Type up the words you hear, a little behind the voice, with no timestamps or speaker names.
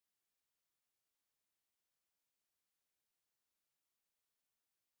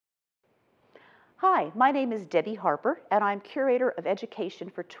Hi, my name is Debbie Harper, and I'm Curator of Education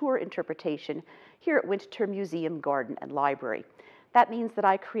for Tour Interpretation here at Winterthur Museum, Garden, and Library. That means that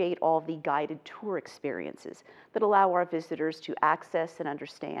I create all the guided tour experiences that allow our visitors to access and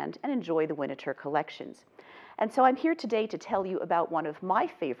understand and enjoy the Winterthur collections. And so I'm here today to tell you about one of my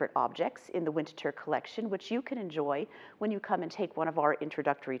favorite objects in the Winterthur collection, which you can enjoy when you come and take one of our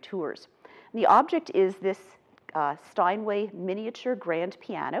introductory tours. And the object is this Steinway miniature grand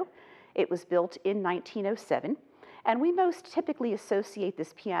piano. It was built in 1907, and we most typically associate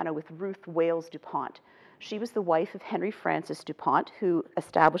this piano with Ruth Wales du Pont. She was the wife of Henry Francis du Pont, who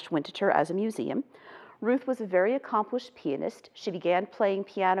established Winterthur as a museum. Ruth was a very accomplished pianist. She began playing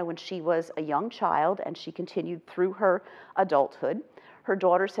piano when she was a young child, and she continued through her adulthood. Her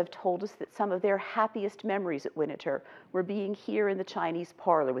daughters have told us that some of their happiest memories at Winterthur were being here in the Chinese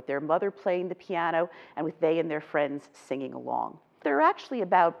parlor with their mother playing the piano and with they and their friends singing along. There are actually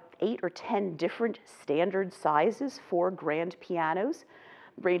about 8 or 10 different standard sizes for grand pianos,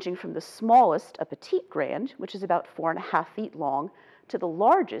 ranging from the smallest, a petite grand, which is about 4.5 feet long, to the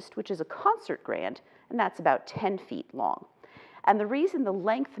largest, which is a concert grand, and that's about 10 feet long. And the reason the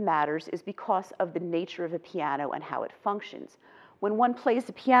length matters is because of the nature of a piano and how it functions. When one plays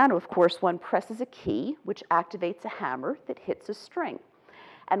the piano, of course, one presses a key, which activates a hammer that hits a string.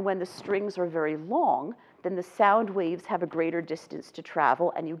 And when the strings are very long, then the sound waves have a greater distance to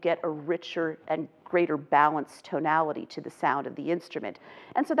travel, and you get a richer and greater balanced tonality to the sound of the instrument.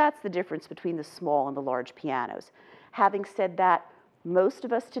 And so that's the difference between the small and the large pianos. Having said that, most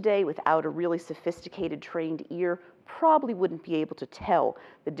of us today, without a really sophisticated trained ear, probably wouldn't be able to tell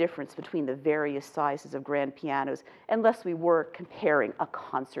the difference between the various sizes of grand pianos unless we were comparing a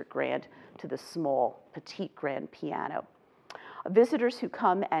concert grand to the small, petite grand piano. Visitors who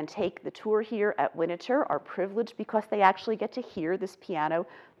come and take the tour here at Winterthur are privileged because they actually get to hear this piano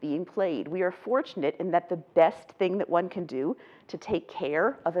being played. We are fortunate in that the best thing that one can do to take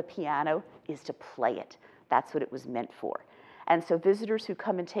care of a piano is to play it. That's what it was meant for. And so visitors who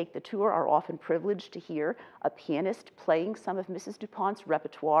come and take the tour are often privileged to hear a pianist playing some of Mrs. du Pont's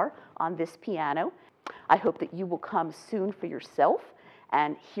repertoire on this piano. I hope that you will come soon for yourself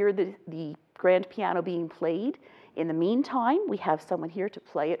and hear the grand piano being played. In the meantime, we have someone here to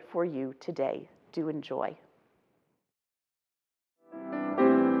play it for you today. Do enjoy.